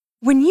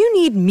When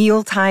you need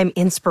mealtime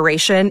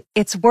inspiration,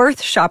 it's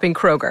worth shopping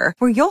Kroger,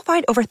 where you'll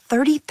find over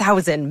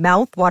 30,000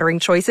 mouth-watering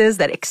choices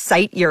that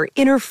excite your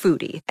inner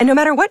foodie. And no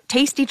matter what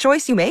tasty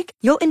choice you make,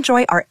 you'll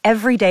enjoy our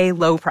everyday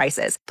low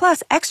prices,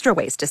 plus extra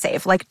ways to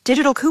save, like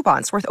digital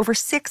coupons worth over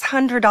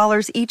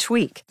 $600 each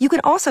week. You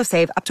can also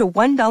save up to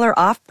 $1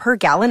 off per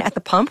gallon at the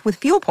pump with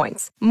fuel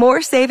points.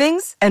 More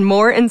savings and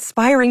more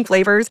inspiring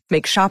flavors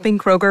make shopping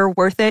Kroger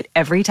worth it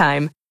every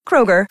time.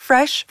 Kroger,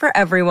 fresh for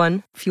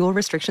everyone. Fuel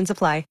restrictions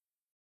apply.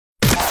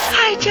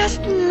 I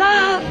just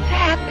love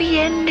happy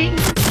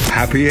endings.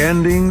 Happy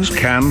endings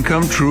can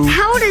come true.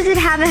 How does it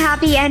have a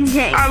happy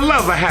ending? I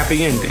love a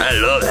happy ending. I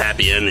love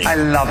happy ending. I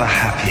love a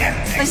happy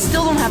ending. I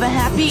still don't have a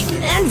happy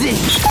ending.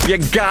 You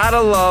gotta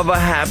love a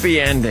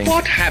happy ending.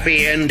 What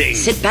happy ending?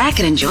 Sit back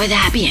and enjoy the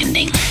happy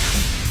ending.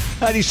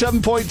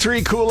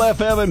 97.3 Cool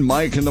FM and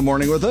Mike in the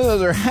morning with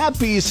another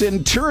happy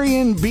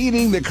Centurion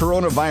beating the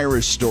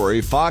coronavirus story.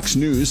 Fox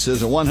News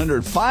says a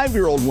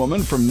 105-year-old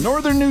woman from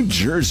northern New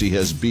Jersey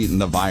has beaten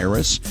the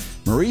virus.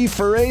 Marie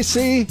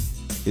Ferresi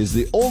is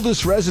the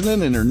oldest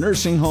resident in her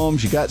nursing home.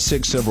 She got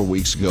sick several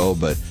weeks ago,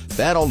 but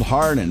battled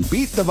hard and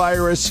beat the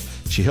virus.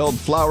 She held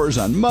flowers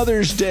on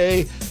Mother's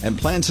Day and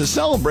plans to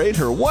celebrate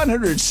her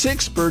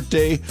 106th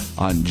birthday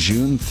on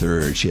June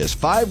 3rd. She has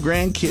 5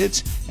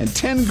 grandkids and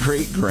 10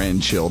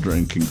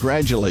 great-grandchildren.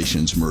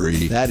 Congratulations,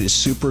 Marie. That is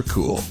super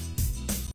cool.